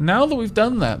combat. Now that we've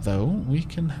done that, though, we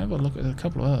can have a look at a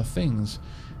couple of other things.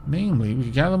 Namely, we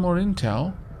could gather more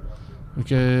intel. We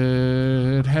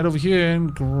could head over here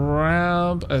and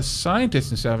grab a scientist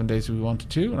in 7 days if we wanted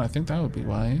to, and I think that would be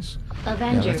wise.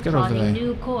 Avenger, let's get over there.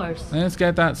 new course. Let's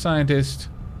get that scientist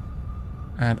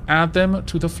and add them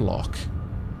to the flock.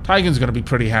 Tigan's going to be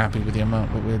pretty happy with the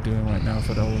amount that we're doing right now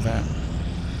for all of that.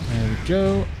 There we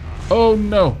go. Oh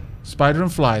no! Spider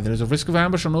and fly. There is a risk of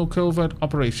ambush on all covert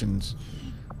operations.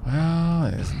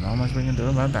 Well, there's not much we can do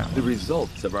about that one. The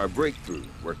results of our breakthrough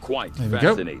were quite There we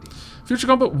fascinating. go. Future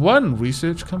Combat 1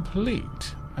 research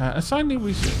complete. Assign new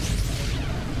research.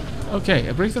 Okay,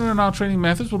 a breakthrough in our training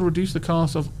methods will reduce the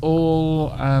cost of all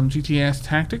GTS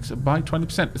tactics by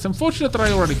 20%. It's unfortunate that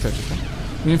I already purchased them.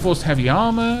 Reinforced heavy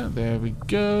armor, there we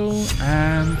go,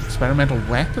 and experimental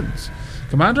weapons.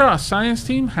 Commander, our science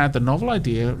team had the novel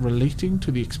idea relating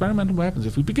to the experimental weapons.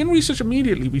 If we begin research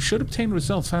immediately, we should obtain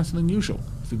results faster than usual.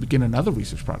 If we begin another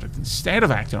research project instead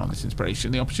of acting on this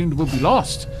inspiration, the opportunity will be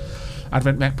lost.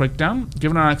 Advent Mech Breakdown.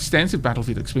 Given our extensive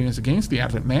battlefield experience against the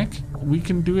Advent Mech, we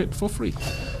can do it for free.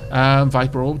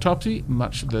 Viper Autopsy,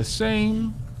 much the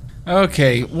same.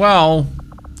 Okay, well...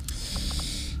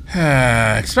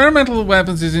 experimental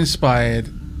weapons is inspired.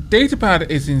 Datapad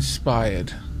is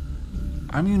inspired.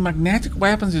 I mean, magnetic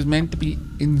weapons is meant to be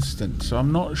instant, so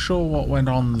I'm not sure what went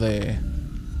on there.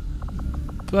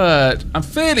 But I'm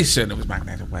fairly certain it was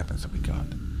magnetic weapons that we got.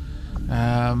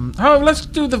 However, let's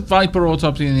do the Viper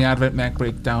Autopsy and the Advent Mech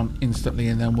Breakdown instantly,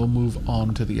 and then we'll move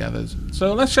on to the others.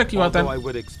 So let's check you out then. Although I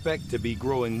would expect to be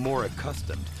growing more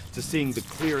accustomed to seeing the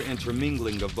clear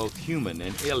intermingling of both human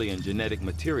and alien genetic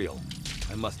material,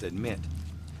 I must admit,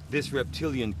 this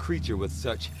reptilian creature with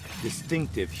such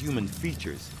distinctive human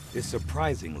features is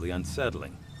surprisingly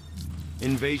unsettling.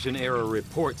 Invasion-era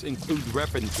reports include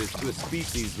references to a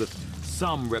species with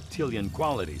some reptilian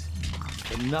qualities,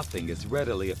 but nothing as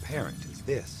readily apparent as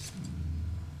this.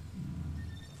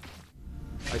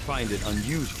 I find it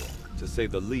unusual, to say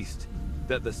the least,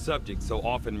 that the subject so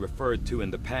often referred to in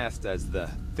the past as the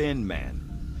Thin Man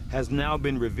has now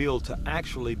been revealed to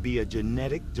actually be a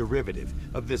genetic derivative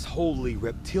of this wholly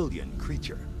reptilian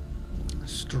creature.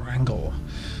 Strangle.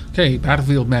 Okay,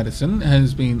 Battlefield Medicine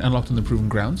has been unlocked on the Proven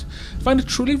Grounds. I find it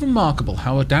truly remarkable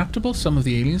how adaptable some of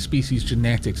the alien species'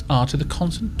 genetics are to the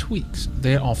constant tweaks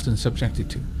they are often subjected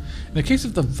to. In the case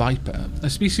of the Viper, a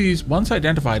species once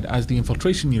identified as the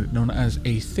infiltration unit known as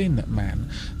a Thin Man,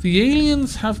 the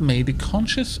aliens have made a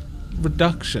conscious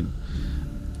reduction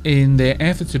in their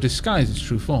efforts to disguise its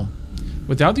true form.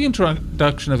 Without the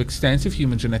introduction of extensive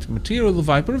human genetic material, the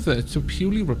Viper reverts to a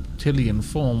purely reptilian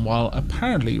form while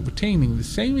apparently retaining the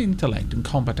same intellect and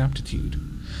combat aptitude.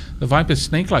 The Viper's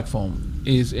snake-like form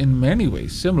is in many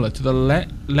ways similar to the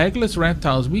legless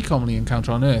reptiles we commonly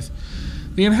encounter on Earth.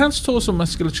 The enhanced torso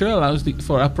musculature allows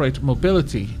for upright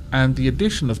mobility, and the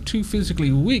addition of 2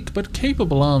 physically weak but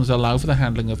capable arms allow for the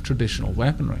handling of traditional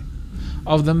weaponry.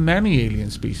 Of the many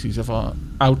alien species of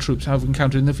our troops have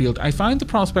encountered in the field, I find the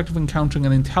prospect of encountering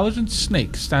an intelligent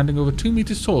snake standing over 2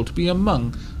 meters tall to be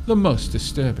among the most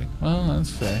disturbing. Well, that's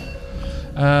fair.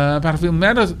 Battlefield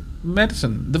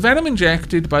medicine. The venom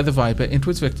injected by the Viper into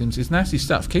its victims is nasty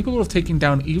stuff, capable of taking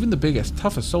down even the biggest,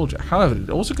 toughest soldier. However, it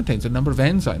also contains a number of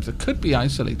enzymes that could be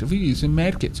isolated for use in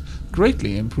medkits,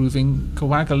 greatly improving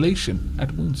coagulation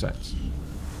at wound sites.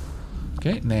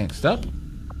 Okay, next up,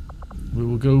 we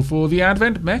will go for the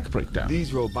Advent mech breakdown.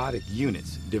 These robotic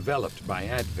units, developed by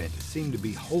Advent, seem to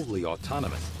be wholly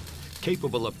autonomous,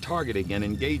 capable of targeting and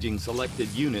engaging selected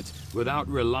units without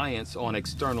reliance on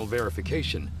external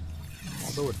verification.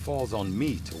 Although it falls on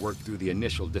me to work through the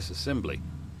initial disassembly,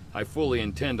 I fully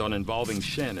intend on involving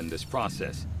Shen in this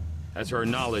process, as her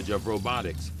knowledge of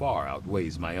robotics far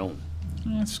outweighs my own.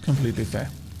 That's completely fair.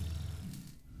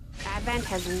 Advent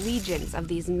has legions of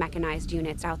these mechanized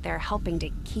units out there helping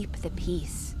to keep the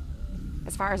peace.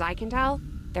 As far as I can tell,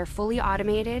 they're fully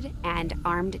automated and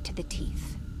armed to the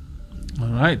teeth.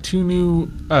 Alright,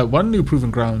 one new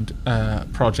Proven Ground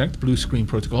project, Blue Screen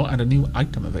Protocol, and a new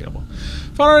item available.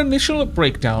 For our initial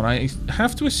breakdown, I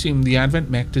have to assume the Advent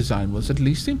mech design was at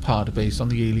least in part based on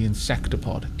the alien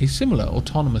Sectopod, a similar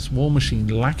autonomous war machine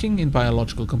lacking in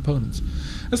biological components.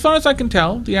 As far as I can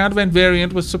tell, the Advent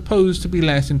variant was supposed to be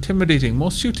less intimidating,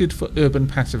 more suited for urban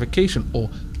pacification or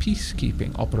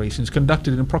peacekeeping operations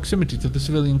conducted in proximity to the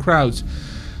civilian crowds.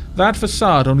 That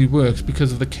facade only works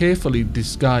because of the carefully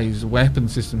disguised weapon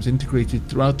systems integrated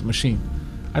throughout the machine.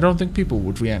 I don't think people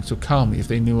would react so calmly if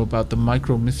they knew about the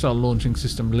micro-missile launching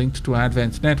system linked to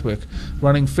Advent's network,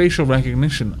 running facial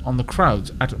recognition on the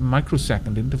crowds at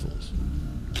microsecond intervals.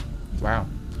 Wow.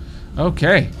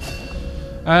 Okay.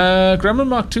 Gremlin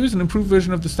Mark II is an improved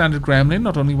version of the standard Gremlin.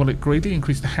 Not only will it greatly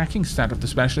increase the hacking stat of the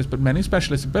specialist, but many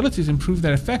specialist abilities improve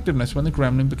their effectiveness when the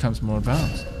Gremlin becomes more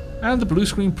advanced. And the Blue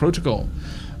Screen Protocol.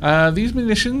 These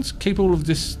munitions capable of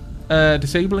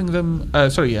disabling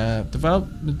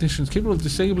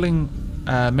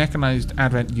mechanized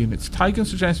Advent units. Tygan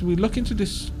suggests we look into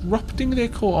disrupting their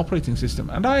core operating system,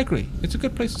 and I agree. It's a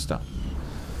good place to start.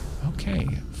 Okay,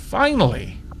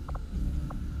 finally.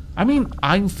 I mean,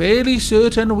 I'm fairly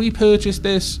certain we purchased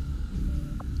this,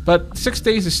 but 6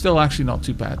 days is still actually not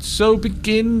too bad. So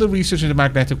begin the research into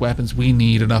magnetic weapons. We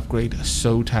need an upgrade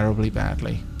so terribly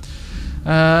badly.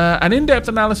 An in-depth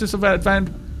analysis of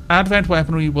Advent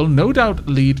weaponry will no doubt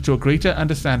lead to a greater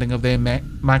understanding of their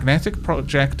magnetic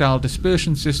projectile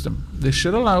dispersion system. This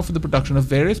should allow for the production of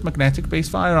various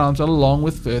magnetic-based firearms along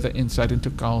with further insight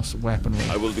into Gauss weaponry.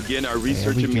 I will begin our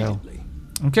research immediately.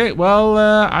 Okay, well,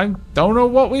 I don't know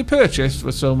what we purchased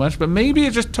for so much, but maybe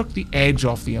it just took the edge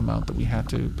off the amount that we had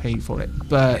to pay for it.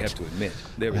 But I have to admit,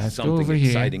 there is something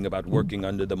exciting about working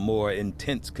under the more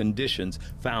intense conditions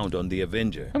found on the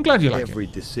Avenger. I'm glad you like it. Every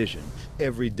decision,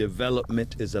 every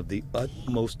development is of the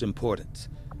utmost importance.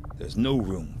 There's no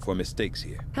room for mistakes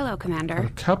here. Hello, Commander. A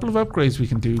couple of upgrades we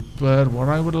can do, but what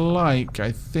I would like,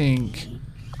 I think,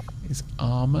 is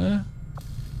armor.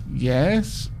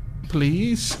 Yes.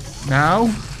 Please. Now.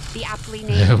 The aptly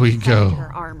there we named go.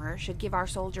 Predator armor should give our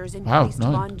soldiers increased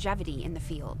longevity in the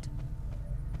field.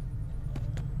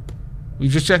 We're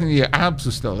just checking the abs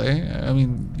are still there. I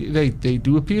mean, they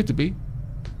do appear to be.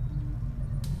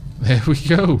 There we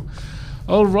go.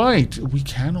 All right, we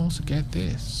can also get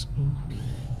this. Ooh,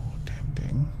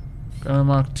 tempting. Gunner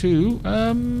Mark II.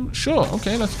 Sure.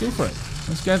 Okay, let's go for it.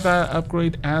 Let's get that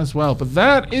upgrade as well. But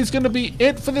that is going to be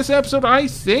it for this episode, I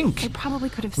think. We probably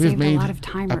could have saved a lot of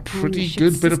time repairing the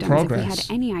ship's systems if we had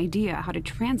any idea how to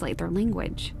translate their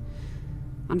language.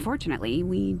 Unfortunately,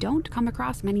 we don't come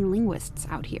across many linguists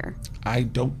out here. I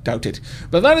don't doubt it.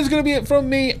 But that is going to be it from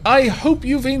me. I hope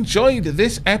you've enjoyed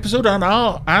this episode and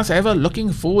are, as ever,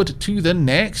 looking forward to the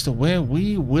next, where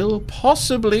we will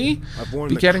possibly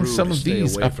be getting some of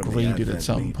these upgraded at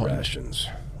some point. Rations.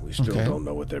 We still don't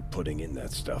know what they're putting in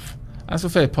that stuff. That's a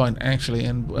fair point, actually,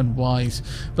 and wise.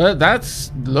 But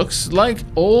that looks like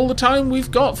all the time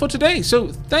we've got for today.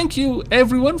 So thank you,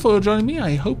 everyone, for joining me.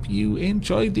 I hope you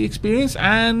enjoyed the experience,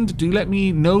 and do let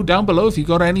me know down below if you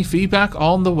got any feedback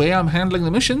on the way I'm handling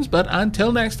the missions. But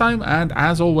until next time, and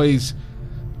as always,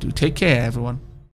 do take care, everyone.